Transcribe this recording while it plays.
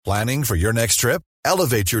Planning for your next trip?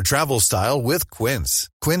 Elevate your travel style with Quince.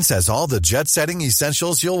 Quince has all the jet-setting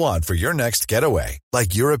essentials you'll want for your next getaway,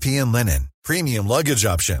 like European linen, premium luggage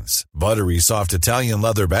options, buttery soft Italian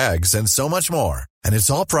leather bags, and so much more. And it's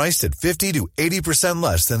all priced at 50 to 80%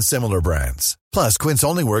 less than similar brands. Plus, Quince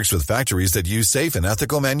only works with factories that use safe and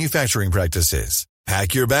ethical manufacturing practices.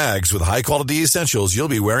 Pack your bags with high-quality essentials you'll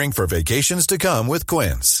be wearing for vacations to come with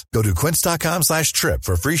Quince. Go to quince.com/trip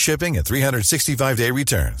for free shipping and 365-day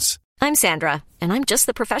returns. I'm Sandra, and I'm just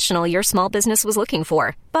the professional your small business was looking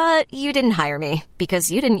for. But you didn't hire me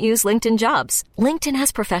because you didn't use LinkedIn Jobs. LinkedIn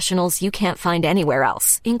has professionals you can't find anywhere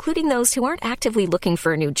else, including those who aren't actively looking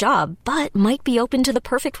for a new job, but might be open to the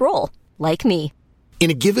perfect role, like me.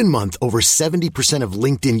 In a given month, over 70% of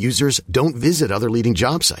LinkedIn users don't visit other leading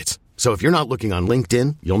job sites. So if you're not looking on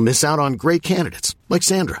LinkedIn, you'll miss out on great candidates like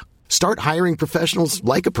Sandra. Start hiring professionals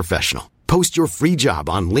like a professional. Post your free job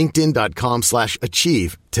on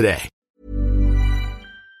linkedin.com/achieve today.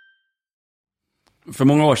 För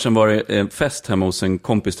många år sedan var det en fest hemma hos en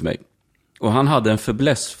kompis till mig. Och han hade en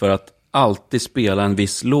fäbless för att alltid spela en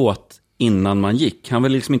viss låt innan man gick. Han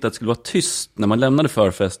ville liksom inte att det skulle vara tyst när man lämnade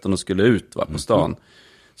förfesten och skulle ut på stan.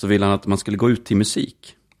 Så ville han att man skulle gå ut till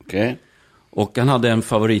musik. Okej. Och han hade en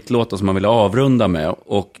favoritlåt som han ville avrunda med.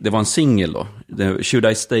 Och det var en singel då. Should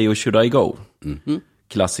I Stay or Should I Go?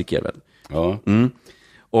 Klassiker väl. Ja.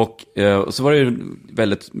 Och så var det ju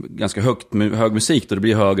ganska hög musik då. Det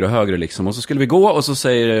blir högre och högre liksom. Och så skulle vi gå och så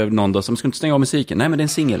säger någon då som ska inte stänga av musiken. Nej, men det är en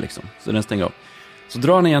singel liksom. Så den stänger av. Så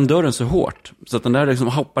drar han igen dörren så hårt. Så att den där liksom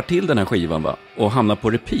hoppar till den här skivan va. Och hamnar på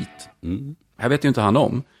repeat. Här vet ju inte han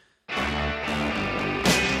om.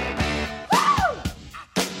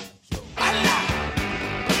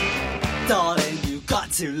 Darling, you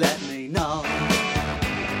got to let me know.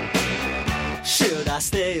 Should I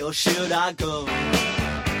stay or should I go?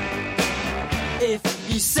 If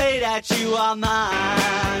you say that you are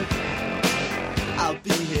mine, I'll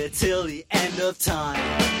be here till the end of time.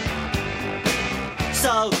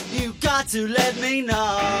 So you got to let me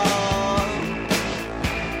know.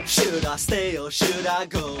 Should I stay or should I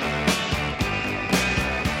go?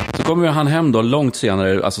 Så kommer han hem då långt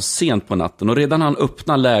senare, alltså sent på natten. Och redan han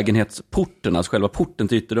öppnar lägenhetsporten, alltså själva porten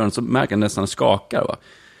till ytterdörren, så märker han nästan skakar va.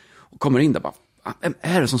 Och kommer in där bara, vem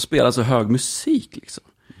är det som spelar så hög musik liksom?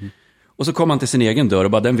 Och så kommer han till sin egen dörr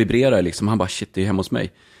och bara den vibrerar liksom. Han bara shit, det är hemma hos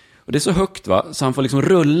mig. Och det är så högt va, så han får liksom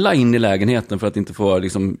rulla in i lägenheten för att inte få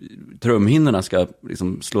liksom trumhinnorna ska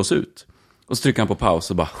liksom slås ut. Och så trycker han på paus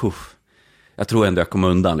och bara jag tror ändå jag kommer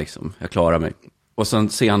undan liksom. Jag klarar mig. Och sen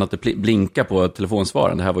ser han att det blinkar på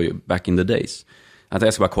telefonsvararen. Det här var ju back in the days. Att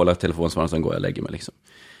jag ska bara kolla telefonsvararen, sen går jag och lägger mig liksom.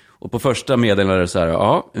 Och på första meddelandet så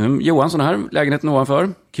här, Johansson här, lägenheten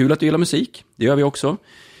ovanför. Kul att du gillar musik, det gör vi också.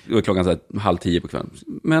 Det var klockan så här 9:30 på kvällen.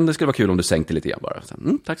 Men det skulle vara kul om du sänkte lite grann bara. Så,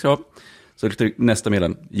 tack så mycket. Så nästa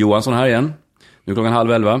meddelande, Johansson här igen. Nu klockan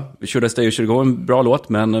 10:30. Vi körde Stay och Go, en bra låt,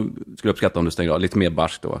 men skulle uppskatta om du stänger av. Lite mer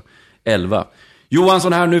barsk då. 11.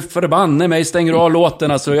 Johansson här, nu förbanne mig, stänger av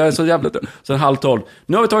låten. Alltså, jag är så jävla... Sen 11:30.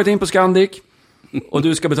 Nu har vi tagit in på Scandic. Och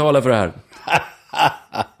du ska betala för det här.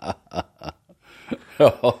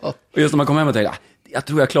 Och just när man kommer hem och tänker, jag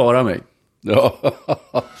tror jag klarar mig. Ja.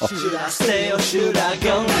 Should I stay or should I go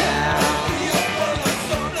now?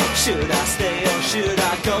 Should I stay or should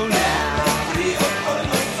I go now?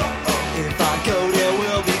 If I go there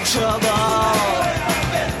will be trouble.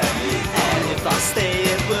 And if I stay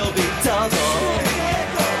it will be double.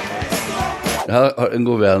 Jag har en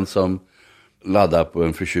god vän som laddar på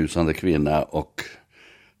en förtjusande kvinna och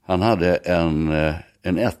han hade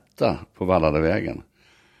en etta på Valladavägen.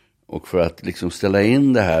 Och för att liksom ställa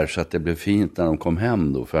in det här så att det blev fint när de kom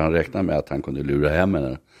hem då, för han räknade med att han kunde lura hem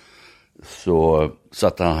henne, så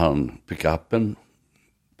satte han pickuppen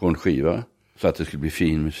på en skiva så att det skulle bli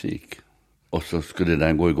fin musik. Och så skulle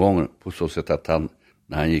den gå igång på så sätt att han,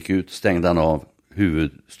 när han gick ut, stängde han av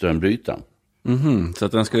huvudströmbrytaren. Så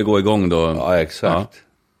att den skulle gå igång då? Ja, exakt. Ja.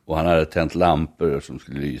 Och han hade tänt lampor som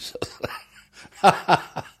skulle lysa.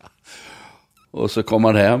 Och så kom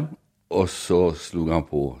han hem och så slog han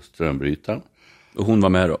på strömbrytaren. Och hon var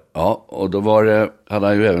med då? Ja, och då hade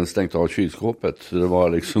han ju även stängt av kylskåpet. Så det var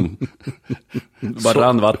liksom bara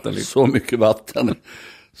rann vatten liksom. Så mycket vatten.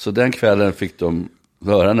 Så den kvällen fick de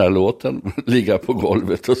höra den här låten, ligga på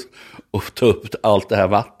golvet och ta upp allt det här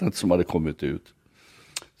vattnet som hade kommit ut.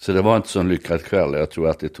 Så det var inte så en lyckad kväll. Jag tror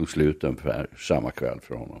att det tog slut ungefär samma kväll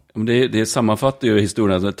för honom. Det sammanfattar ju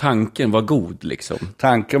historien. Tanken var god liksom.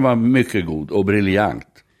 Tanken var mycket god och briljant.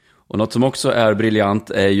 Och något som också är briljant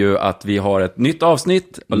är ju att vi har ett nytt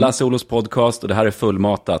avsnitt av Lasse Olos podcast. Och det här är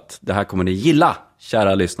fullmatat. Det här kommer ni gilla,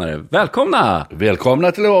 kära lyssnare, välkomna!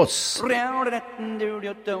 Välkomna till oss!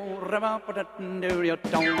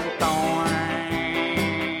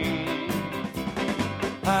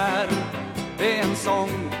 Här är en sång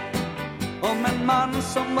om en man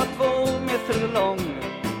som var 2 meter lång,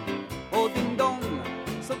 och din dong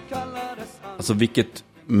så kallades han. Alltså vilket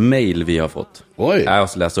mail vi har fått. Oj. Jag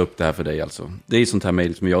måste läsa upp det här för dig alltså. Det är sånt här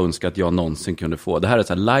mail som jag önskar att jag någonsin kunde få. Det här är ett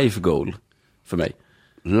så här life goal för mig.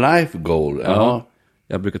 Life goal, ja.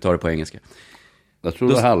 Jag brukar ta det på engelska. Jag tror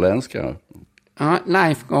det var halländska. Ja,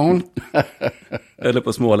 life goal. Eller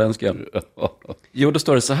på småländska. Jo, då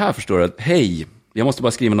står det så här, förstår du. Hej, jag måste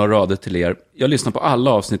bara skriva några rader till er. Jag lyssnar på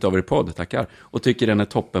alla avsnitt av er podd, tackar. Och tycker den är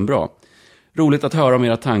toppenbra. Roligt att höra om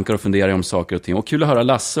era tankar och funderingar om saker och ting. Och kul att höra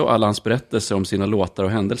Lasse och alla hans berättelser om sina låtar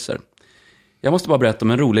och händelser. Jag måste bara berätta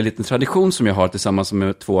om en rolig liten tradition som jag har tillsammans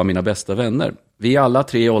med 2 av mina bästa vänner. Vi är alla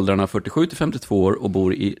 3 i åldrarna 47-52 år och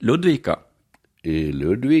bor i Ludvika. I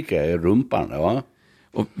Ludvika är rumpan, ja.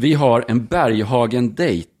 Och vi har en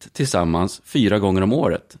Berghagen-date tillsammans 4 gånger om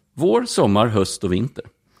året. Vår, sommar, höst och vinter.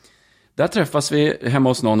 Där träffas vi hemma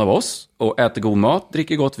hos någon av oss och äter god mat,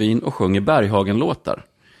 dricker gott vin och sjunger Berghagen-låtar.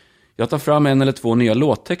 Jag tar fram 1 eller 2 nya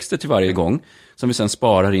låttexter till varje gång som vi sedan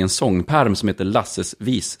sparar i en sångperm som heter Lasses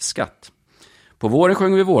visskatt. På våren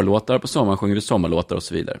sjunger vi vårlåtar, på sommaren sjunger vi sommarlåtar och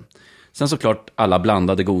så vidare. Sen såklart alla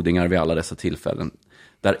blandade godingar vid alla dessa tillfällen.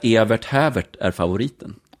 Där Evert Hävert är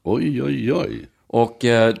favoriten. Oj, oj, oj. Och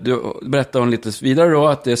du berättar hon lite vidare då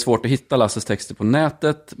att det är svårt att hitta Lasses texter på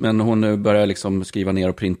nätet. Men hon börjar liksom skriva ner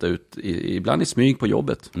och printa ut ibland i smyg på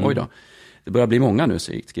jobbet. Oj då. Det börjar bli många nu,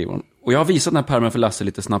 skriver hon. Och jag har visat den här pärmen för Lasse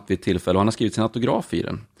lite snabbt vid ett tillfälle. Och han har skrivit sin autograf i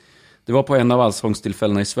den. Det var på en av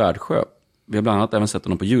allsångstillfällena i Svärdsjö. Vi har bland annat även sett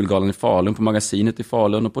honom på julgalan i Falun, på magasinet i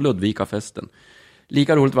Falun och på Ludvika-festen.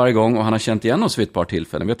 Lika roligt varje gång, och han har känt igen oss vid ett par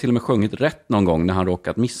tillfällen. Vi har till och med sjungit rätt någon gång när han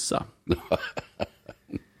råkat missa.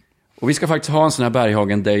 Och vi ska faktiskt ha en sån här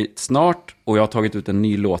Berghagen-date snart. Och jag har tagit ut en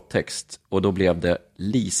ny låttext. Och då blev det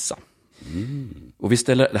Lisa. Och vi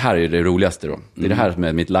ställer, det här är det roligaste då. Det är det här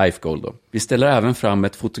med mitt life goal då. Vi ställer även fram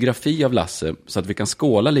ett fotografi av Lasse så att vi kan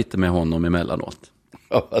skåla lite med honom emellanåt.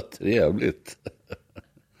 Ja, vad trevligt.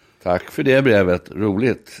 Tack för det brevet.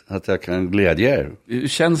 Roligt att jag kan glädja er. Hur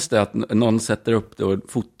känns det att någon sätter upp det och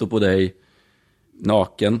foto på dig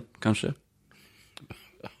naken kanske?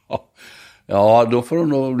 Ja, då får de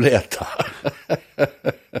nog leta.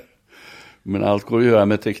 Men allt går att göra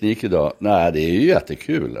med teknik idag. Nej, det är ju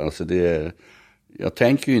jättekul. Alltså jag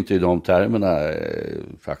tänker ju inte i de termerna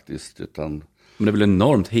faktiskt. Utan Men det är väl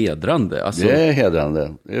enormt hedrande? Alltså... Det är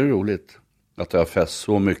hedrande. Det är roligt att det har fäst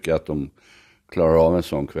så mycket att de klarar av en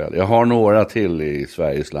sån kväll. Jag har några till i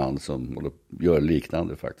Sveriges land som gör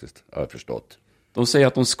liknande faktiskt, har jag förstått. De säger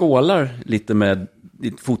att de skålar lite med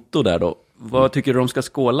ditt foto där då. Vad tycker du de ska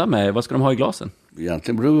skåla med? Vad ska de ha i glasen?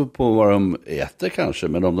 Egentligen beror det på vad de äter kanske.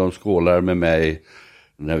 Men om de skålar med mig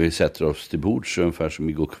när vi sätter oss till bords ungefär som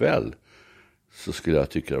igår kväll, så skulle jag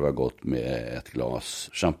tycka det var gott med ett glas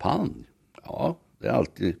champagne. Ja, det är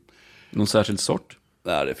alltid... Någon särskild sort?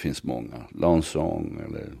 Nej, det finns många. Lansong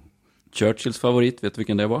eller... Churchills favorit, vet du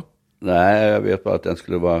vilken det var? Nej, jag vet bara att den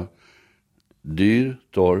skulle vara dyr,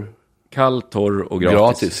 torr. Kall, torr och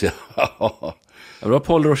gratis. Gratis, ja. Det var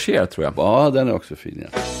Paul Rocher, tror jag. Ja, den är också fin,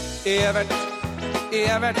 ja.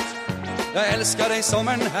 Evert, jag älskar dig som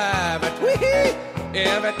en hävert.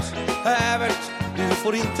 Evert, du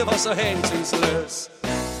får inte vara så hänsynslös.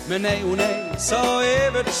 Men nej och nej, sa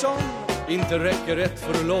Evertsson, inte räcker ett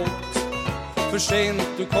förlåt. För sent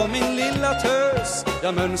du kom min lilla tös,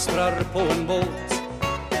 jag mönstrar på en båt.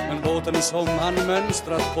 Men båten som han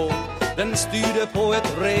mönstrat på, den styrde på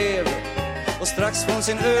ett rev. Och strax från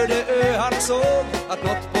sin öde ö han såg att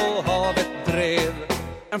något på havet drev.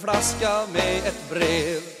 En flaska med ett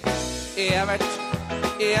brev.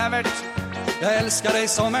 Evert, jag älskar dig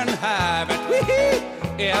som en hävert.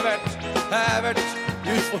 Evert,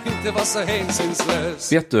 du får inte vara så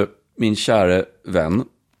hänsynslös. Vet du, min kära vän.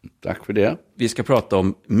 Tack för det. Vi ska prata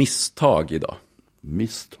om misstag idag.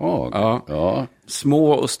 Misstag? Ja.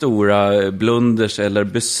 Små och stora blunders eller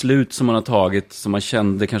beslut som man har tagit som man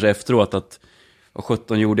kände kanske efteråt att vad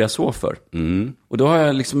 17 gjorde jag så för? Och då har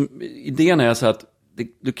jag liksom, idén är så att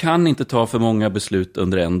du kan inte ta för många beslut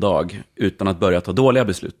under en dag utan att börja ta dåliga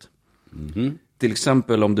beslut. Till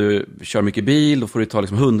exempel om du kör mycket bil, då får du ta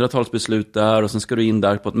liksom 100-tals beslut där och sen ska du in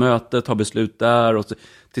där på ett möte, ta beslut där och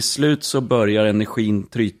till slut så börjar energin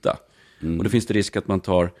tryta. Och då finns det risk att man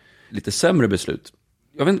tar lite sämre beslut.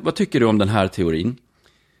 Jag vet inte, vad tycker du om den här teorin?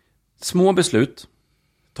 Små beslut,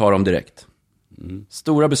 ta dem direkt.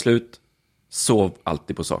 Stora beslut, sov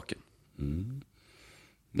alltid på saken.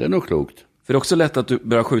 Det är nog klokt. För det är också lätt att du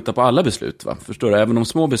börjar skjuta på alla beslut, va? Förstår du? Även de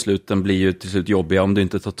små besluten blir ju till slut jobbiga om du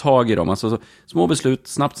inte tar tag i dem. Alltså små beslut,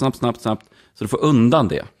 snabbt, så du får undan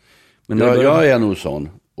det. Men jag är nog sån,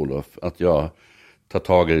 Olof, att jag tar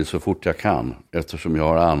tag i det så fort jag kan. Eftersom jag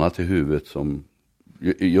har annat i huvudet som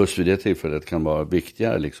just vid det tillfället kan vara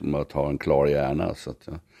viktigare liksom, att ha en klar hjärna. Så att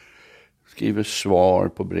jag skriver svar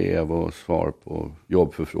på brev och svar på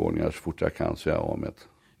jobbförfrågningar så fort jag kan, så jag av med det.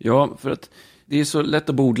 Ja, för att det är så lätt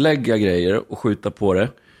att bordlägga grejer och skjuta på det.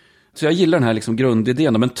 Så jag gillar den här liksom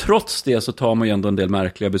grundidén. Men trots det så tar man ju ändå en del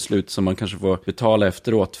märkliga beslut som man kanske får betala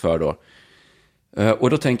efteråt för då. Och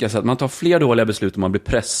då tänker jag så att man tar fler dåliga beslut om man blir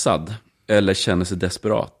pressad eller känner sig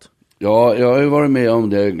desperat. Ja, jag har ju varit med om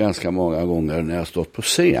det ganska många gånger när jag stått på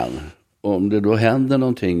scen. Om det då händer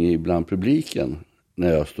någonting bland publiken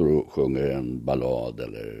när jag står och sjunger en ballad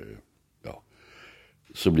eller ja,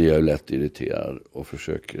 så blir jag ju lätt irriterad och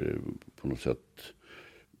försöker på något sätt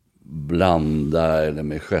blanda eller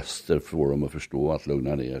med gester få dem att förstå att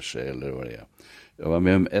lugna ner sig eller vad det är. Jag var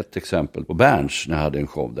med om ett exempel på Berns när jag hade en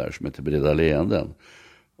show där som heter Breda leenden.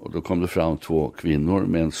 Och då kom det fram 2 kvinnor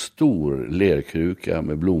med en stor lerkruka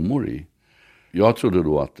med blommor i. Jag trodde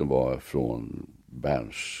då att det var från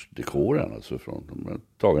Berns dekoren, alltså från de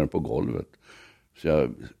tagaren på golvet. Så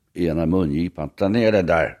jag ena mungipan, ta ner det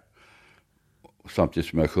där. Samtidigt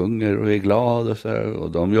som jag sjunger och är glad och så här.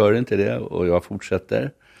 Och de gör inte det och jag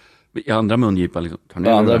fortsätter. I andra mungipan liksom, ta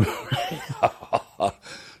ner det.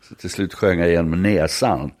 Så till slut sjöng jag igen med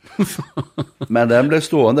näsan. Men den blev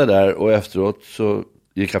stående där och efteråt så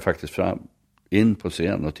gick jag faktiskt in på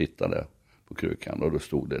scen och tittade på krukan. Och då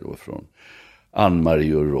stod det då från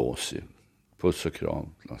Ann-Marie och Rosie. Puss och kram,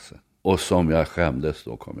 Lasse. Och som jag skämdes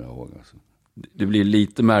då, kommer jag ihåg. Alltså. Det blir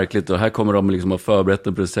lite märkligt och här kommer de liksom att förberett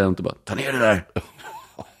en present och bara, ta ner det där.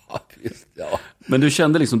 Ja. Men du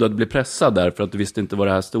kände liksom att du blev pressad där för att du visste inte vad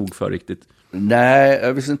det här stod för riktigt? Nej,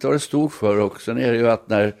 jag visste inte vad det stod för. Och sen är det ju att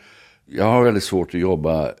när jag har väldigt svårt att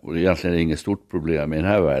jobba, och egentligen är det inget stort problem i den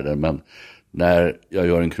här världen, men när jag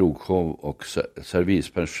gör en krogshow och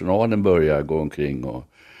servispersonalen börjar gå omkring och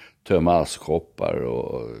tömma askkoppar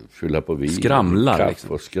och fylla på vin. Skramlar kaffe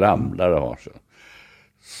liksom. Och skramlar och har så.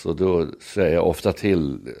 Så då säger jag ofta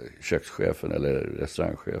till kökschefen eller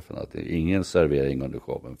restaurangchefen att det är ingen servering under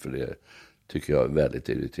showen, för det tycker jag är väldigt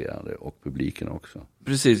irriterande, och publiken också.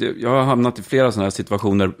 Precis, jag har hamnat i flera sådana här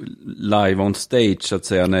situationer live on stage så att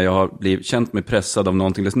säga, när jag har känt mig pressad av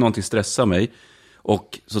någonting stressar mig.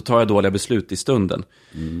 Och så tar jag dåliga beslut i stunden.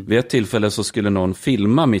 Vid ett tillfälle så skulle någon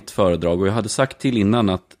filma mitt föredrag. Och jag hade sagt till innan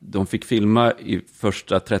att de fick filma i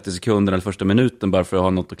första 30 sekunder eller första minuten. Bara för att ha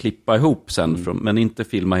något att klippa ihop sen. Men inte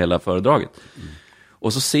filma hela föredraget.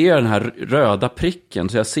 Och så ser jag den här röda pricken.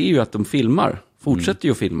 Så jag ser ju att de filmar. Fortsätter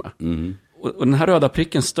ju att filma. Och den här röda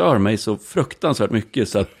pricken stör mig så fruktansvärt mycket.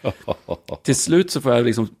 Så att till slut så får jag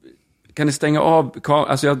liksom... Kan ni stänga av...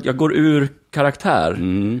 Alltså jag går ur karaktär.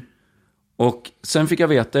 Och sen fick jag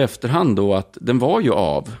veta i efterhand då att den var ju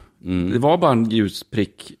av. Det var bara en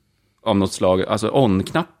ljusprick av något slag. Alltså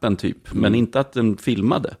on-knappen typ. Men inte att den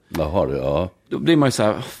filmade. Jaha, ja. Då blir man ju så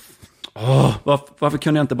här... varför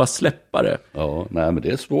kunde jag inte bara släppa det? Ja, nej men det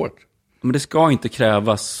är svårt. Men det ska inte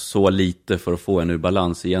krävas så lite för att få en ur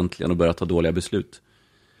balans egentligen. Och börja ta dåliga beslut.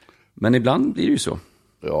 Men ibland blir det ju så.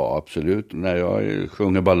 Ja, absolut. När jag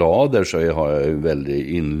sjunger ballader så har jag en väldigt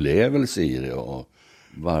inlevelse i det. Och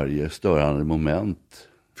varje störande moment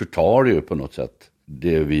förtar ju på något sätt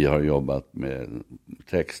det vi har jobbat med,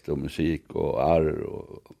 text och musik och arr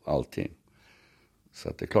och allting. Så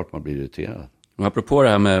att det är klart man blir irriterad. Och apropå det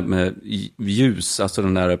här med ljus, alltså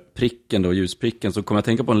den där pricken då, ljuspricken, så kommer jag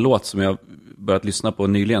tänka på en låt som jag börjat lyssna på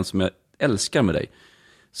nyligen som jag älskar med dig.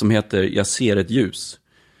 Som heter Jag ser ett ljus.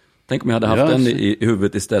 Tänk om jag hade haft den i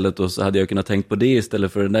huvudet istället, och så hade jag kunnat tänkt på det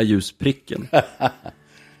istället för den där ljuspricken.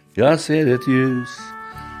 Jag ser ett ljus,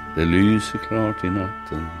 det lyser klart i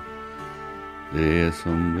natten. Det är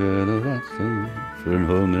som död och vatten för en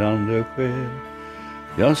hungrande själ.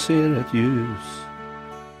 Jag ser ett ljus.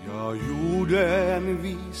 Jag gjorde en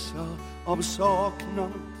visa av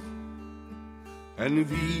saknad, en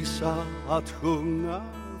visa att sjunga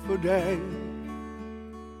för dig.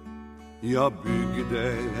 Jag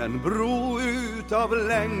byggde en bro utav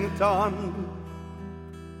längtan,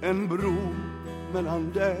 en bro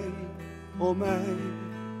mellan dig och mig.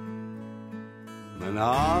 Men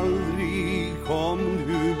aldrig kom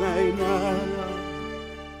du mig nära,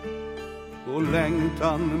 och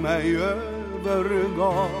längtan mig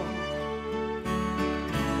övergav.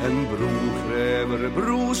 En bro kräver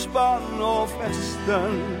brospann och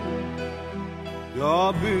fästen.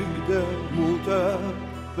 Jag byggde mot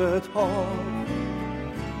öppet hav.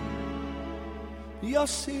 Jag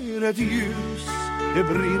ser ett ljus, det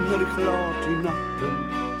brinner klart i natten.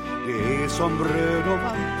 Det är som bröd och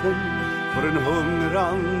vatten för en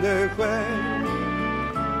hungrande själ.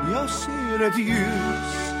 Jag ser ett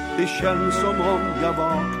ljus, det känns som om jag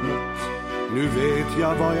vaknat. Nu vet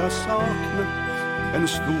jag vad jag saknat. En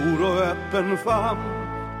stor och öppen famn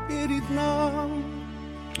är ditt namn.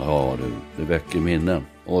 Ja, det väcker minnen.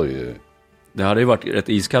 Oj. Det hade ju varit rätt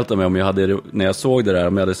iskallt av mig om jag hade, när jag såg det där,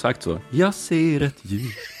 om jag hade sagt så. Jag ser ett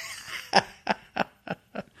ljus.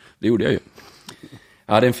 Det gjorde jag ju.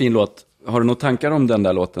 Ja, det är en fin låt. Har du några tankar om den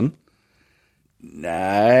där låten?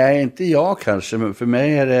 Nej, inte jag kanske. Men för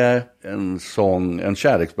mig är det en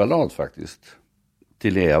kärleksballad faktiskt.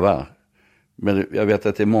 Till Eva. Men jag vet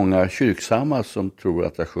att det är många kyrksamma som tror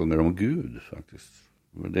att jag sjunger om Gud faktiskt.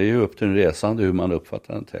 Men det är ju upp till en resande hur man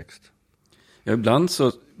uppfattar en text. Ja, ibland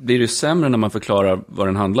så blir det sämre när man förklarar vad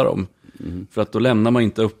den handlar om. För att då lämnar man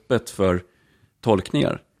inte öppet för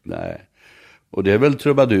tolkningar. Nej. Och det är väl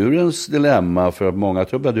trubadurens dilemma, för att många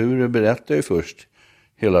trubadurer berättar ju först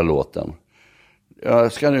hela låten.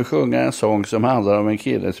 Jag ska nu sjunga en sång som handlar om en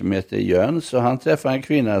kille som heter Jöns, och han träffar en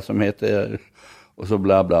kvinna som heter, och så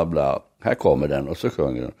bla bla bla. Här kommer den, och så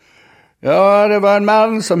sjunger den. Ja, det var en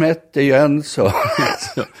man som hette Jöns.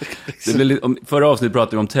 Det blir lite, förra avsnittet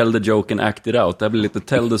pratade vi om tell the joke and act it out. Det här blir lite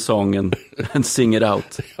tell the song and sing it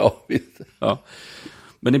out. Ja, visst. Ja.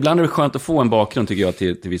 Men ibland är det skönt att få en bakgrund, tycker jag,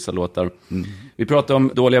 till vissa låtar. Vi pratar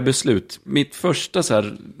om dåliga beslut. Mitt första så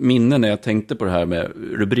här minne när jag tänkte på det här med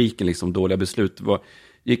rubriken liksom, dåliga beslut,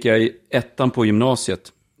 gick jag i ettan på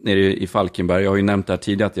gymnasiet nere i Falkenberg. Jag har ju nämnt det här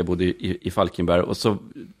tidigare att jag bodde i Falkenberg. Och så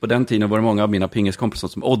på den tiden var det många av mina pingiskompisar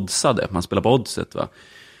som oddsade. Man spelade på oddset, va.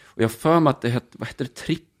 Och jag för mig att det hette det,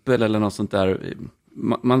 trippel eller något sånt där.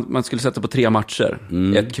 Man skulle sätta på 3 matcher.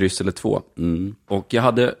 1 kryss eller 2. Och jag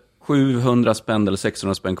hade 700 spänn eller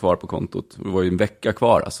 600 spänn kvar på kontot. Det var ju en vecka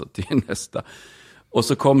kvar alltså till nästa. Och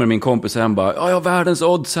så kommer min kompis hem och bara, ja, jag har världens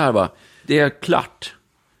odds här, va. Det är klart.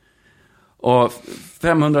 Och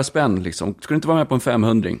 500 spänn liksom. Ska du inte vara med på en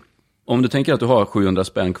 500-ring? Om du tänker att du har 700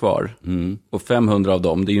 spänn kvar och 500 av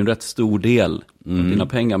dem, det är ju en rätt stor del av dina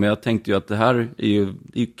pengar. Men jag tänkte ju att det här är ju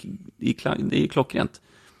det är klockrent.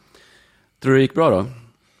 Tror du det gick bra då?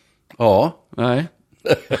 Ja. Nej.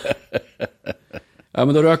 Ja,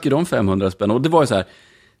 men då röker de 500 spänn. Och det var ju så här,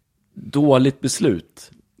 dåligt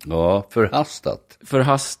beslut. Ja,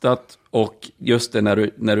 förhastat. Och just det,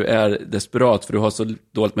 när du är desperat för du har så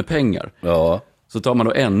dåligt med pengar. Ja. Så tar man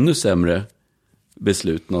då ännu sämre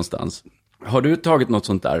beslut någonstans. Har du tagit något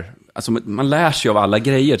sånt där? Alltså man lär sig av alla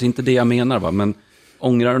grejer, det är inte det jag menar, va? Men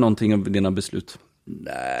ångrar du någonting av dina beslut?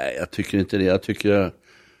 Nej, jag tycker inte det. Jag tycker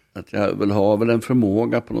att jag har väl en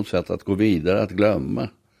förmåga på något sätt att gå vidare, att glömma.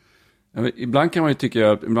 Ja, ibland kan man ju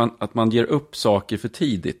tycka att man ger upp saker för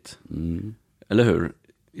tidigt. Eller hur?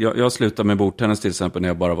 Jag slutade med bordtennis till exempel när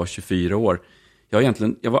jag bara var 24 år.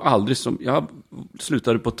 Jag var aldrig jag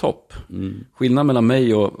slutade på topp. Skillnaden mellan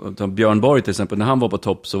mig och Björn Borg till exempel, när han var på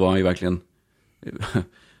topp så var han ju verkligen,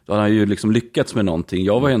 då hade han ju liksom lyckats med någonting.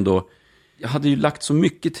 Jag hade ju lagt så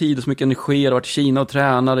mycket tid och så mycket energi, och varit i Kina och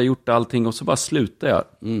tränade, gjort allting, och så bara slutade jag.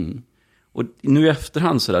 Och nu i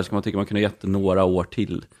efterhand så där ska man tycka man kunde gett några år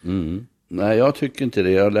till. Nej, jag tycker inte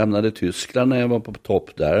det. Jag lämnade Tyskland när jag var på topp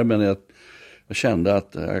där, men jag kände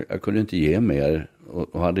att jag kunde inte ge mer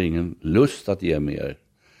och hade ingen lust att ge mer.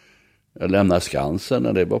 Jag lämnade Skansen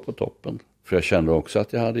när det var på toppen. För jag kände också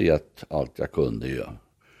att jag hade gett allt jag kunde göra.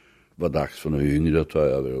 Det var dags för några yngre att ta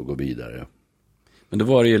över och gå vidare. Men då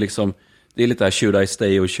var det ju liksom, det är lite här should I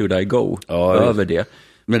stay och should I go över det.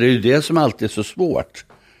 Men det är ju det som alltid är så svårt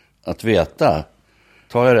att veta.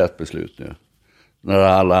 Tar jag rätt beslut nu? När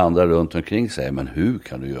alla andra runt omkring säger, men hur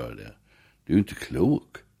kan du göra det? Du är ju inte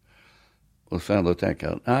klok. Och sen då tänker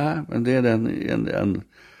jag, nej, men det är en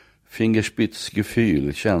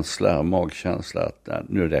Fingerspitzgefühl, känsla, magkänsla, att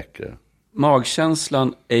nu räcker det.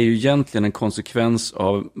 Magkänslan är ju egentligen en konsekvens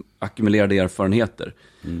av ackumulerade erfarenheter.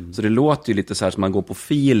 Så det låter ju lite så här som man går på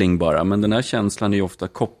feeling bara, men den här känslan är ju ofta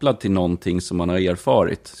kopplad till någonting som man har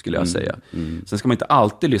erfarit, skulle jag säga. Sen ska man inte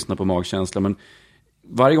alltid lyssna på magkänslan, men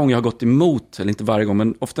varje gång jag har gått emot, eller inte varje gång,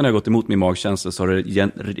 men ofta när jag har gått emot min magkänsla så har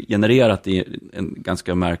det genererat i en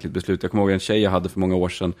ganska märkligt beslut. Jag kommer ihåg en tjej jag hade för många år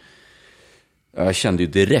sedan. Jag kände ju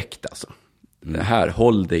direkt alltså. Det här,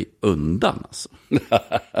 håll dig undan alltså.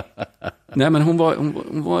 Nej, men hon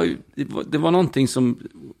var det var någonting som,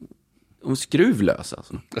 hon skruvlös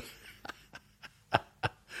alltså.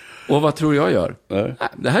 Och vad tror jag gör? Nej,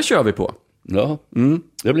 det här kör vi på. Ja,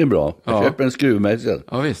 det blir bra. Jag köper en skruvmejsel.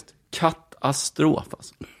 Ja visst, katastrof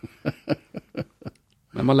alltså.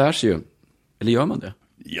 Men man lär sig ju. Eller gör man det?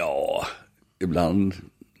 Ja, ibland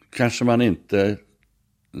kanske man inte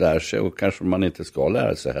lär sig och kanske man inte ska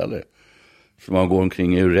lära sig heller. Så man går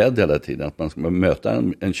omkring och är rädd hela tiden att man ska möta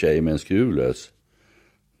en tjej med en skruvlös.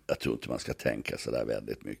 Jag tror inte man ska tänka så där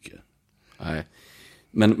väldigt mycket. Nej.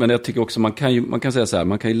 Men jag tycker också man kan säga så här,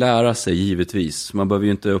 man kan ju lära sig givetvis. Man behöver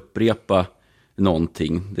ju inte upprepa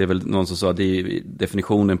någonting. Det är väl någon som sa, det är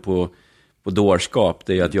definitionen på dårskap,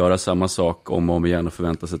 det är att göra samma sak om och om igen och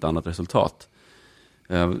förvänta sig ett annat resultat.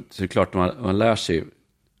 Så det är klart att man lär sig.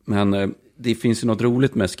 Men det finns ju något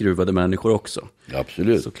roligt med skruvade människor också. Ja,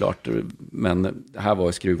 absolut. Såklart. Men det här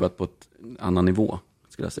var skruvat på ett annan nivå,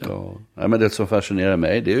 skulle jag säga. Ja, men det som fascinerar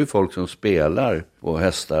mig, det är ju folk som spelar på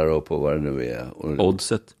hästar och på vad det nu är. Och,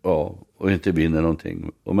 oddset. Ja, och inte vinner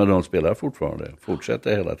någonting. Men de spelar fortfarande,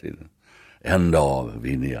 fortsätter hela tiden. En dag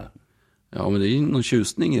vinner jag. Ja, men det är ju någon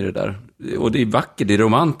tjusning i det där. Och det är vackert, det är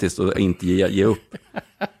romantiskt att inte ge upp.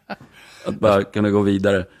 Att bara kunna gå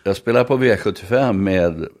vidare. Jag spelar på V75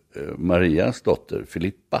 med Marias dotter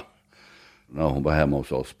Filippa. När hon var hemma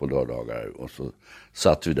hos oss på lördagar. Och så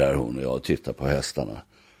satt vi där, hon och jag, och tittade på hästarna.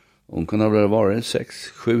 Hon kunde ha varit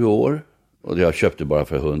 6-7 år. Och jag köpte bara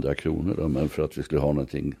för 100 kronor då, men för att vi skulle ha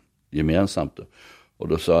någonting gemensamt då. Och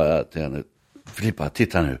då sa jag till henne, Filippa,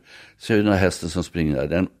 titta nu. Ser du den här hästen som springer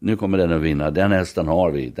där? Nu kommer den att vinna. Den hästen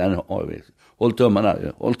har vi. Håll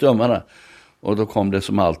tummarna. Och då kom det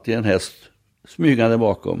som alltid en häst smygande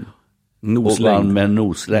bakom. Noslängd. Och vann med en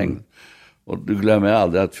noslängd. Och du glömmer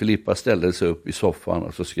aldrig att Filippa ställde sig upp i soffan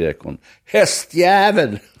och så skrek hon,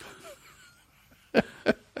 hästjävel!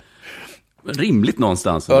 Rimligt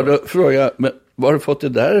någonstans. Ja, då frågade jag, men var har du fått det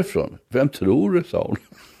därifrån? Vem tror du, sa hon.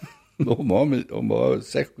 Hon var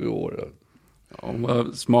 6-7 år. Ja, hon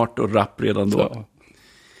var smart och rapp redan då. Ja.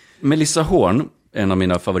 Melissa Horn, en av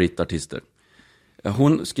mina favoritartister.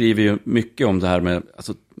 Hon skriver ju mycket om det här med,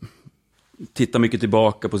 alltså, titta mycket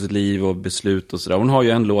tillbaka på sitt liv och beslut och sådär. Hon har ju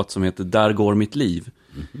en låt som heter Där går mitt liv.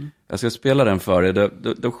 Mm-hmm. Jag ska spela den för er.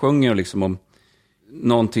 Då sjunger jag liksom om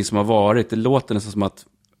någonting som har varit. Det låter nästan som att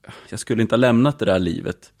jag skulle inte ha lämnat det där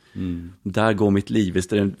livet. Mm. Där går mitt liv.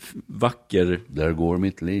 Visst är det en vacker... Där går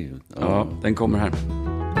mitt liv. Ja, den kommer här.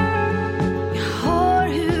 Jag hör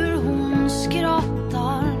hur hon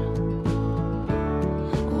skrattar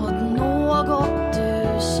åt något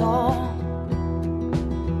du sa.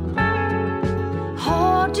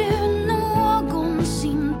 Har du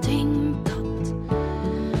någonsin tänkt att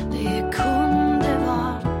det kunde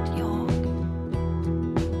varit jag?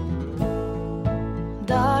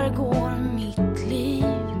 Där går mitt liv.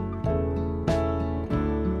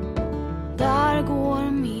 Där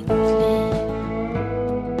går mitt liv.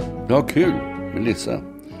 Ja, kul, Melissa.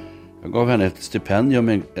 Jag gav henne ett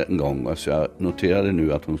stipendium en gång. Och så jag noterade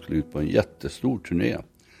nu att hon skulle ut på en jättestor turné.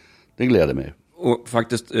 Det gläder mig. Och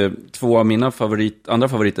faktiskt, två av mina andra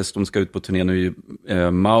favoriter som ska ut på turné nu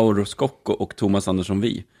är Mauro Scocco och Thomas Andersson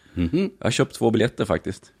Vi. Mm-hmm. Jag har köpt 2 biljetter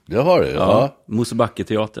faktiskt. Det har du? Ja.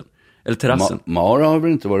 Mosebacke-teatern. Eller Terrassen. Mauro har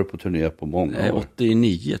väl inte varit på turné på många år?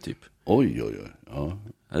 89 typ. Oj. Ja.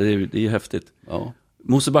 Det är ju häftigt. Ja.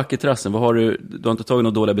 Mosebacke-terrassen, vad har du har inte tagit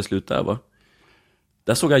några dåliga beslut där, va?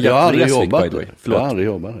 Där såg jag Jack Resvik, by the way. Jag har aldrig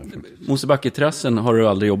jobbat där. Mosebacke-terrassen har du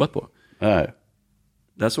aldrig jobbat på? Nej.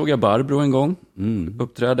 Där såg jag Barbro en gång.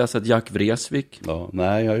 Uppträdde, jag sett Jack Resvik. Ja,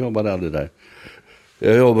 nej, jag jobbade aldrig där.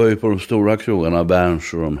 Jag jobbar ju på de stora krogarna,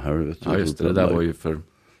 Berns och de här. Vet ja, just det där var ju för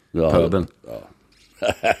pöbeln.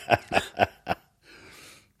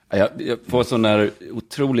 Ja. Jag får sån där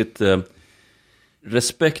otroligt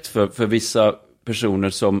respekt för vissa personer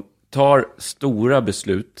som tar stora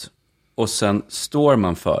beslut och sen står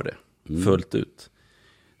man för det fullt ut.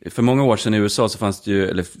 För många år sedan i USA så fanns det ju,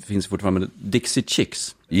 eller finns fortfarande, Dixie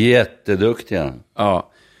Chicks. Jätteduktiga.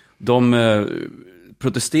 Ja, de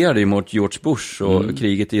protesterade ju mot George Bush och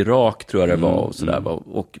kriget i Irak, tror jag det var, och sådär.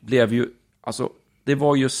 Och blev ju, alltså, det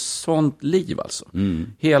var ju sånt liv alltså.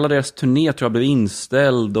 Hela deras turné tror jag blev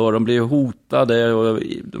inställd och de blev hotade och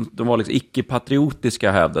de var liksom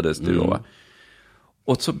icke-patriotiska, hävdades det då.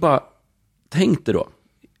 Och så bara, tänkte då,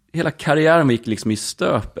 hela karriären gick liksom i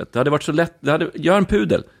stöpet. Det hade varit så lätt, gör en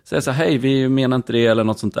pudel. Säga så här, hej, vi menar inte det eller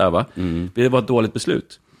något sånt där, va? Det var ett dåligt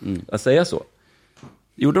beslut. Att säga så.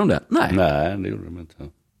 Gjorde de det? Nej, det gjorde de inte.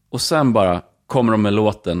 Och sen bara kommer de med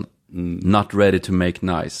låten Not Ready to Make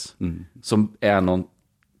Nice. Som är någon,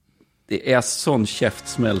 det är sån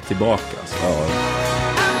käftsmäll tillbaka. Alltså. Ja.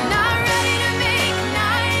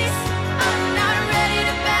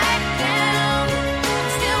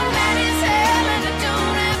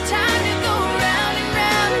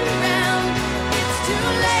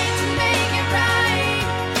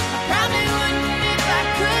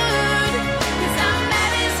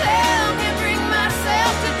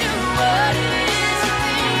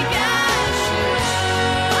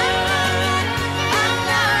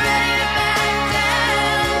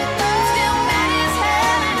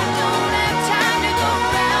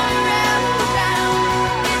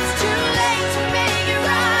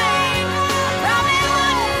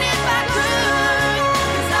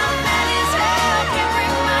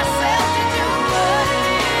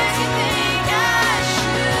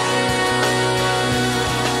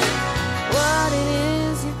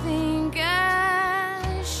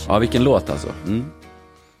 Ja, vilken låt alltså.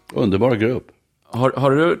 Underbar grupp.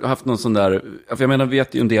 Har du haft någon sån där, för jag menar,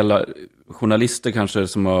 vet ju en del journalister kanske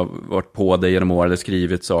som har varit på dig genom år eller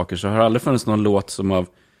skrivit saker, så har det aldrig funnits någon låt som har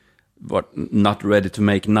varit not ready to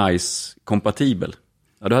make nice kompatibel?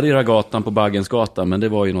 Ja, du hade ju Ragatan på Baggensgatan, men det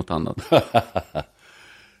var ju något annat.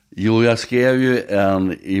 Jo, jag skrev ju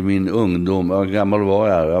en i min ungdom. Hur gammal var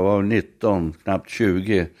jag? Jag var 19, knappt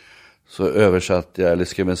 20. Så översatte jag, eller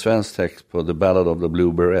skrev en svensk text på The Ballad of the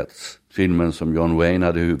Blue Berets. Filmen som John Wayne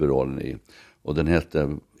hade huvudrollen i. Och den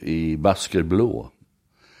hette I Basker Blå.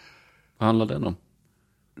 Vad handlar den om?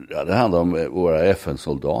 Ja, det handlar om våra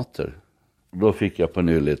FN-soldater. Då fick jag på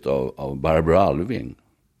nyllet av Barbara Alving.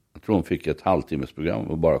 Jag tror hon fick ett halvtimmesprogram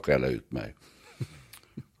och bara skälla ut mig.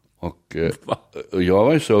 Och jag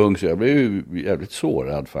var ju så ung så jag blev ju jävligt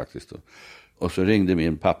sårad faktiskt. Och så ringde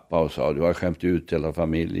min pappa och sa, du har skämt ut hela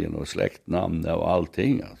familjen och släktnamn och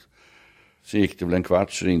allting. Alltså. Så gick det väl en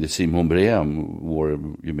kvart, så ringde Simon Brem, vår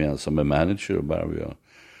gemensamma manager, och bara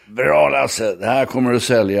bra Lasse, det här kommer du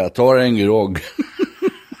sälja, ta en grogg.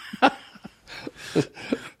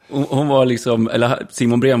 Hon var liksom, eller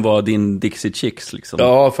Simon Brem var din Dixie Chicks liksom.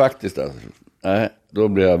 Ja, faktiskt alltså. Nej, då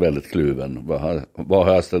blev jag väldigt kluven. Vad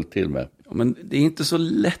har jag ställt till med? Ja, men det är inte så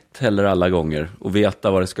lätt heller alla gånger att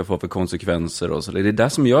veta vad det ska få för konsekvenser och så. Det är det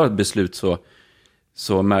som gör ett beslut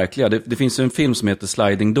så märkliga. Det finns en film som heter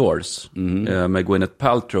Sliding Doors med Gwyneth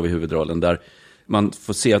Paltrow i huvudrollen, där man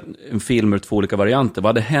får se en film ur 2 olika varianter. Vad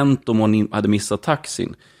hade hänt om hon hade missat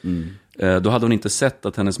taxin? Då hade hon inte sett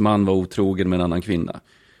att hennes man var otrogen med en annan kvinna.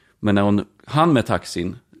 Men när hon hann med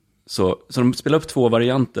taxin, så de spelar upp 2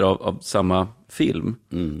 varianter av samma film.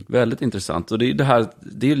 Väldigt intressant. Och det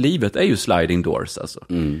är livet är ju sliding doors alltså.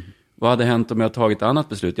 Vad hade hänt om jag tagit ett annat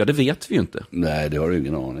beslut? Ja, det vet vi ju inte. Nej, det har du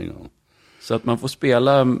ingen aning om. Så att man får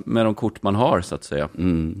spela med de kort man har, så att säga.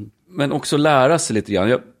 Men också lära sig lite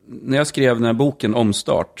grann. När jag skrev den här boken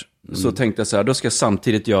Omstart, så tänkte jag så här, då ska jag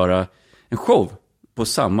samtidigt göra en show på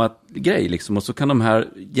samma grej liksom. Och så kan de här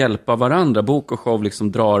hjälpa varandra. Bok och show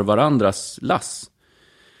liksom drar varandras lass.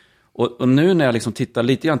 Och nu när jag liksom tittar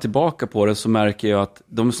lite grann tillbaka på det, så märker jag att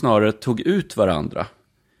de snarare tog ut varandra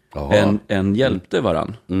än hjälpte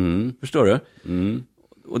varandra. Förstår du?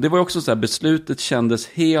 Och det var också så här, beslutet kändes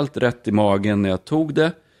helt rätt i magen när jag tog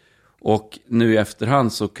det. Och nu i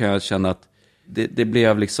efterhand så kan jag känna att det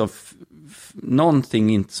blev liksom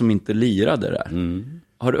någonting som inte lirade där.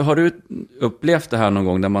 Har du upplevt det här någon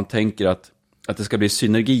gång, där man tänker att det ska bli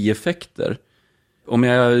synergieffekter? När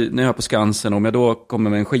jag är på Skansen, om jag då kommer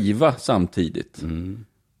med en skiva samtidigt,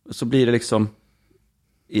 så blir det liksom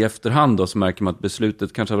i efterhand då, så märker man att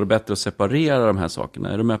beslutet kanske var bättre att separera de här sakerna.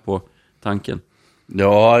 Är du med på tanken?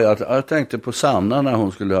 Ja, jag tänkte på Sanna när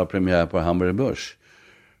hon skulle ha premiär på Hamburger Börs.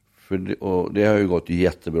 Och det har ju gått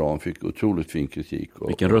jättebra. Hon fick otroligt fin kritik.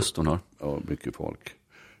 Vilken röst hon har. Ja, mycket folk.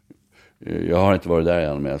 Jag har inte varit där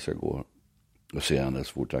än, men jag ska gå och se henne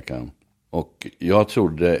så fort jag kan. Och jag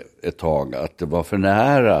trodde ett tag att det var för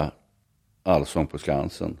nära Allsång på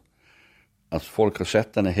Skansen. Att folk har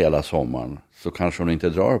sett henne hela sommaren, så kanske hon inte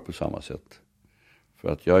drar på samma sätt. För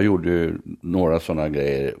att jag gjorde några sådana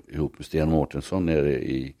grejer ihop med Sten Mårtensson nere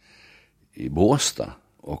i Båstad.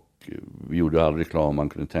 Och vi gjorde all reklam man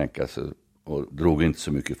kunde tänka sig och drog inte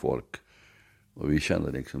så mycket folk. Och vi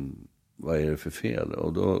kände liksom, vad är det för fel?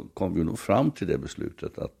 Och då kom vi nog fram till det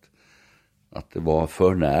beslutet att det var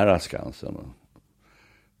för nära Skansen.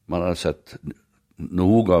 Man hade sett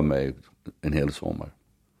nog av mig en hel sommar.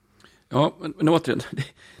 Ja, men återigen,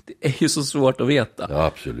 det är ju så svårt att veta. Ja,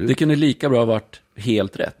 absolut. Det kunde lika bra ha varit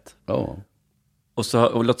helt rätt. Ja.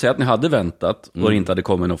 Och låt säga att ni hade väntat och det inte hade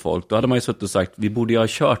kommit någon folk. Då hade man ju suttit och sagt, vi borde ju ha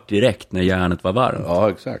kört direkt när järnet var varmt. Ja,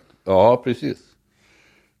 exakt. Ja, precis.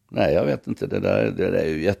 Nej, jag vet inte. Det där är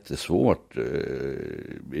ju jättesvårt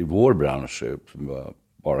i vår bransch, som jag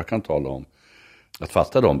bara kan tala om, att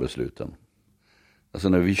fatta de besluten. Alltså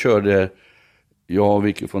när vi körde, jag och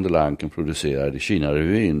Vicky von der Lanken producerade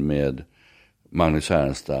Kina-revyn med Magnus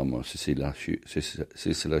Härenstam och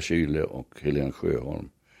Cecilia Kyle och Helene Sjöholm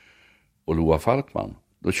och Loa Falkman.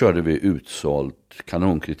 Då körde vi utsålt,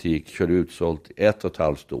 kanonkritik, körde utsålt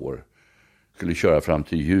 1,5 år. Skulle köra fram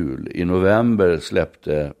till jul. I november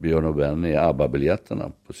släppte Björn och Benny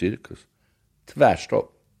ABBA-biljetterna på Cirkus.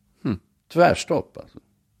 Tvärstopp. Tvärstopp alltså.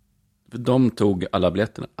 För de tog alla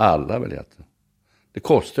biljetterna? Alla biljetter. Det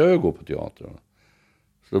kostar ju att gå på teater.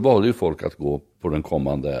 Så då valde ju folk att gå på den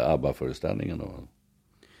kommande ABBA-föreställningen då.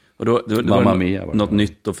 Och då Mamma Mia var något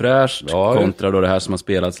nytt och fräscht, kontra då det här som har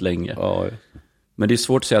spelats länge. Ja, men det är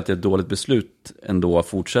svårt att säga att det är ett dåligt beslut ändå att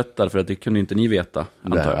fortsätta, för att det kunde inte ni veta.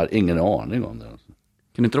 Jag har ingen aning om det. Alltså.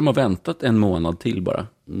 Kunde inte de ha väntat en månad till bara?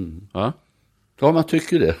 Ja. Ja, man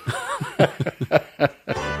tycker det.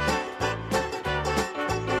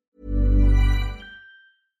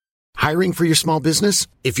 Hiring for your small business?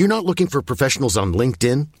 If you're not looking for professionals on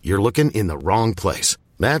LinkedIn, you're looking in the wrong place.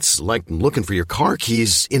 That's like looking for your car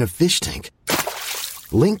keys in a fish tank.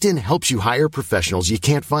 LinkedIn helps you hire professionals you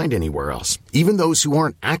can't find anywhere else, even those who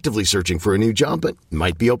aren't actively searching for a new job but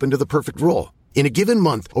might be open to the perfect role. In a given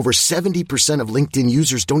month, over 70% of LinkedIn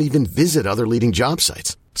users don't even visit other leading job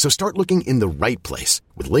sites. So start looking in the right place.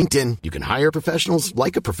 With LinkedIn, you can hire professionals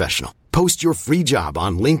like a professional. Post your free job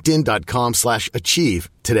on linkedin.com/achieve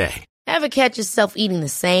today. Ever catch yourself eating the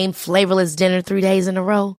same flavorless dinner 3 days in a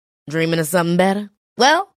row? Dreaming of something better?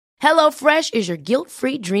 Well, HelloFresh is your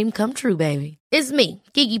guilt-free dream come true, baby. It's me,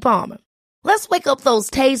 Keke Palmer. Let's wake up those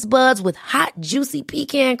taste buds with hot, juicy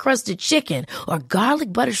pecan-crusted chicken or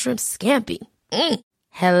garlic butter shrimp scampi.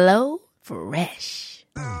 Hello Fresh.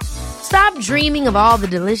 Stop dreaming of all the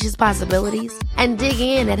delicious possibilities and dig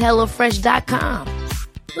in at HelloFresh.com.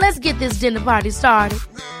 Let's get this dinner party started.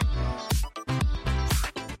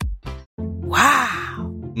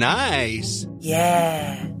 Wow. Nice.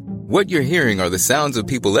 Yeah. What you're hearing are the sounds of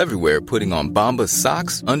people everywhere putting on Bombas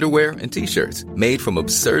socks, underwear, and T-shirts made from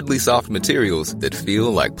absurdly soft materials that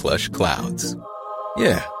feel like plush clouds.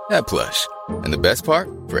 Yeah, that plush. And the best part?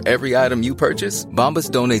 For every item you purchase, Bombas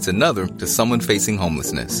donates another to someone facing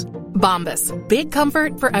homelessness. Bombas, big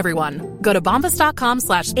comfort for everyone. Go to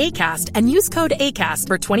bombas.com/ACAST and use code ACAST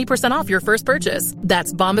for 20% off your first purchase.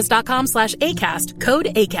 That's bombas.com/ACAST, code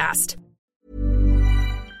ACAST.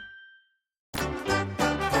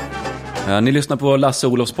 Ni lyssnar på Lasse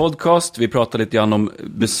Olofs podcast. Vi pratar lite grann om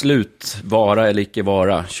beslut, vara eller icke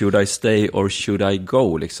vara. Should I stay or should I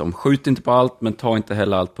go? Liksom. Skjut inte på allt, men ta inte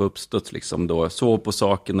heller allt på uppstuds. Liksom. Då. Sov på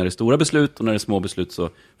saker när det är stora beslut, och när det är små beslut så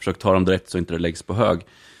försök ta dem direkt så inte det läggs på hög.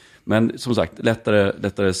 Men som sagt,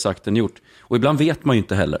 lättare sagt än gjort. Och ibland vet man ju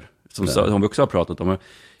inte heller, som vi också har pratat om.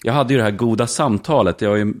 Jag hade ju det här goda samtalet, jag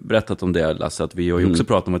har ju berättat om det, Lasse, att vi har ju också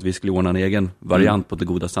pratat om att vi skulle ordna en egen variant på det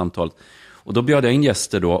goda samtalet. Och då bjöd jag in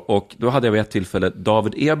gäster då, och då hade jag vid ett tillfälle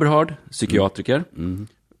David Eberhard, psykiatriker.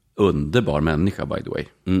 Underbar människa, by the way.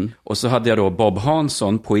 Och så hade jag då Bob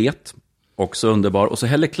Hansson, poet, också underbar. Och så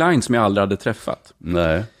Helle Klein, som jag aldrig hade träffat.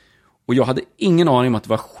 Nej. Och jag hade ingen aning om att det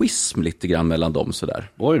var schism lite grann mellan dem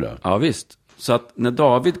sådär. Oj då. Ja, visst. Så att när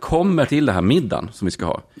David kommer till det här middagen som vi ska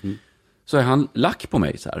ha, så är han lack på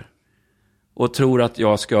mig så här. Och tror att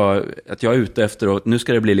jag är ute efter, och nu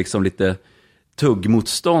ska det bli liksom lite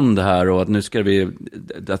tuggmotstånd här, och att nu ska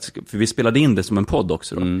för vi spelade in det som en podd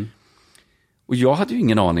också då. Och jag hade ju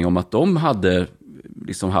ingen aning om att de hade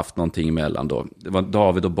liksom haft någonting emellan då. Det var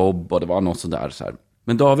David och Bob, och det var något sådär så här.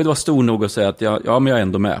 Men David var stor nog att säga att men jag är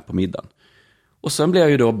ändå med på middagen. Och sen blev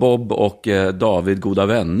ju då Bob och David goda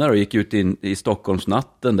vänner och gick ut i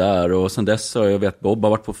Stockholmsnatten där, och sen dess har jag vet Bob har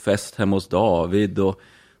varit på fest hemma hos David och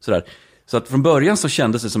sådär. Så att från början så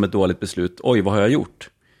kändes det som ett dåligt beslut. Oj, vad har jag gjort?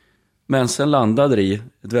 Men sen landade det i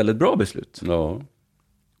ett väldigt bra beslut. Ja.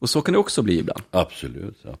 Och så kan det också bli ibland.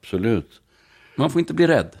 Absolut. Man får inte bli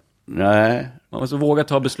rädd. Nej. Man måste våga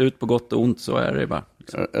ta beslut på gott och ont, så är det bara.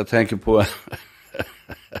 Jag tänker på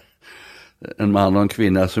en man och en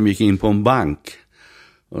kvinna som gick in på en bank.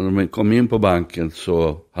 Och när de kom in på banken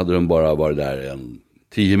så hade de bara varit där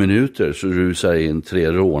 10 minuter, så rusar in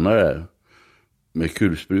 3 rånare med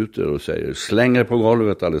kulsprutor och säger: slänger på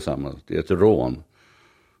golvet allesammans, det är ett rån.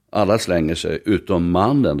 Alla slänger sig utom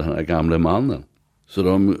mannen, den här gamla mannen. Så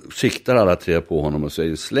de siktar alla 3 på honom och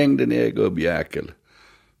säger: släng dig ner, gubbjäkel.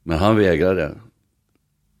 Men han vägrade.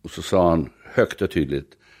 Och så sa han högt och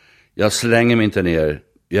tydligt: jag slänger mig inte ner,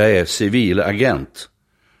 jag är civilagent.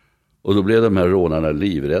 Och då blev de här rånarna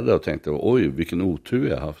livrädda och tänkte: oj, vilken otur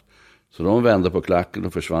jag har haft. Så de vände på klacken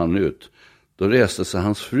och försvann ut. Då reste sig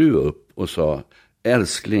hans fru upp och sa: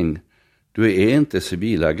 älskling, du är inte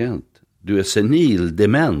civilagent, du är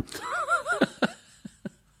senildement.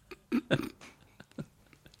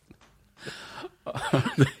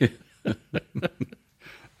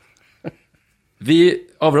 Vi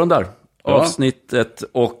avrundar avsnittet,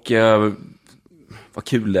 och vad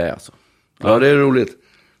kul det är alltså. Ja, det är roligt.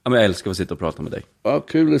 Ja, men jag älskar att sitta och prata med dig. Ja,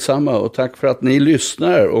 kul detsamma, och tack för att ni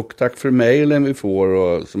lyssnar, och tack för mejlen vi får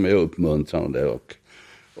och som är uppmuntrande,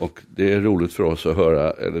 och det är roligt för oss att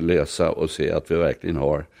höra eller läsa och se att vi verkligen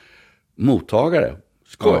har mottagare.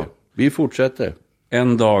 Skoj. Ja. Vi fortsätter.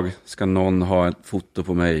 En dag ska någon ha ett foto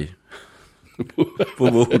på mig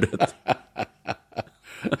på bordet.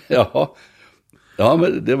 Ja,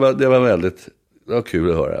 men det var väldigt kul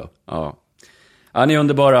att höra. Ja. Ja, ni är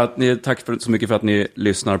underbara. Tack så mycket för att ni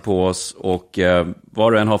lyssnar på oss, och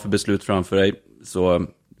vad du än har för beslut framför dig så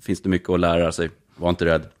finns det mycket att lära sig. Var inte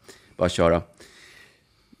rädd, bara köra.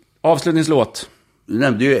 Avslutningslåt. Du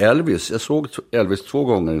nämnde ju Elvis. Jag såg Elvis 2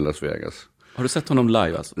 gånger i Las Vegas. Har du sett honom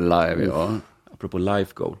live alltså? Live, ja. Apropå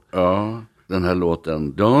life goal. Ja, den här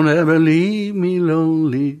låten. Don't ever leave me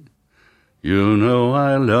lonely. You know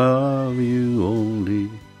I love you only.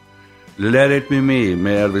 Let it be me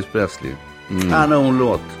med Elvis Presley.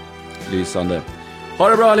 Kanonlåt. Lysande. Ha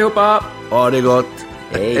det bra allihopa. Ha det gott.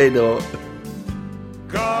 Hej då.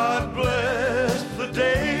 God bless the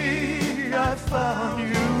day I found you.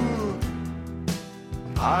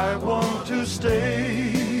 I want to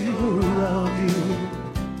stay around you.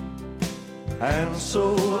 And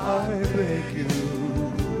so I beg you,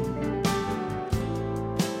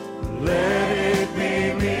 let it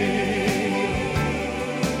be me.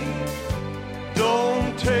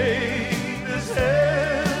 Don't take this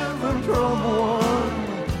heaven from one.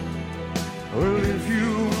 Or if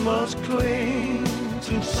you must cling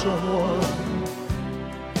to someone,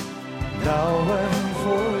 now and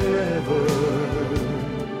forever,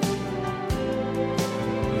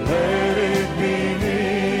 let it be me.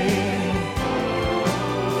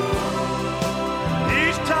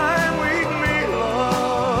 Each time we meet,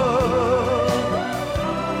 love,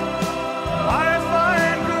 I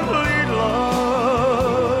find complete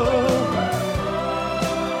love.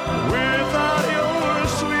 Without your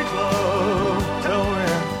sweet love, tell me,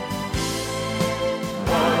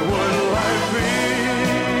 what would life be?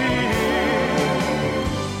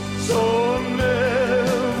 So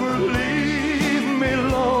never leave me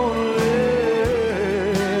lonely.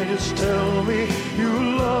 Just tell me you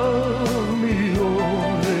love me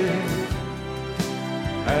only,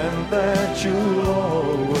 and that you'll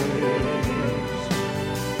always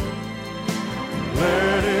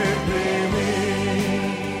let it be me.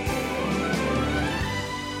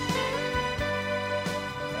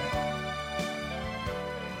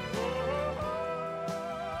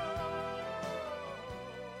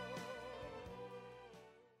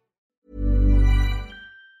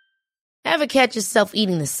 Ever catch yourself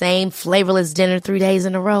eating the same flavorless dinner 3 days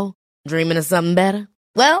in a row? Dreaming of something better?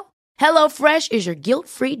 Well, HelloFresh is your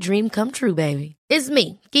guilt-free dream come true, baby. It's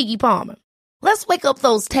me, Keke Palmer. Let's wake up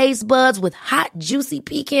those taste buds with hot, juicy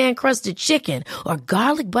pecan-crusted chicken or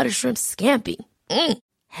garlic butter shrimp scampi.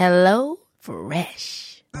 Hello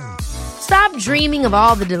Fresh. Stop dreaming of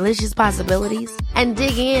all the delicious possibilities and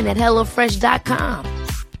dig in at HelloFresh.com.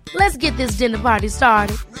 Let's get this dinner party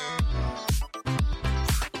started.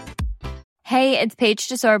 Hey, it's Paige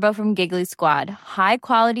DeSorbo from Giggly Squad. High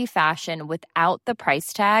quality fashion without the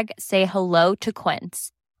price tag. Say hello to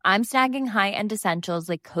Quince. I'm snagging high-end essentials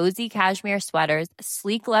like cozy cashmere sweaters,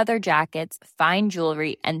 sleek leather jackets, fine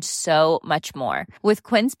jewelry, and so much more. With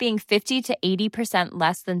Quince being 50 to 80%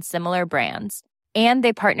 less than similar brands. And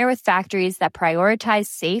they partner with factories that prioritize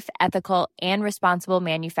safe, ethical, and responsible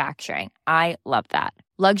manufacturing. I love that.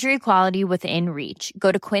 Luxury quality within reach.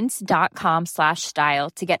 Go to quince.com/style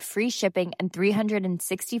to get free shipping and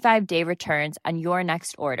 365-day returns on your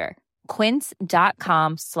next order.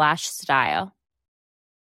 Quince.com/style.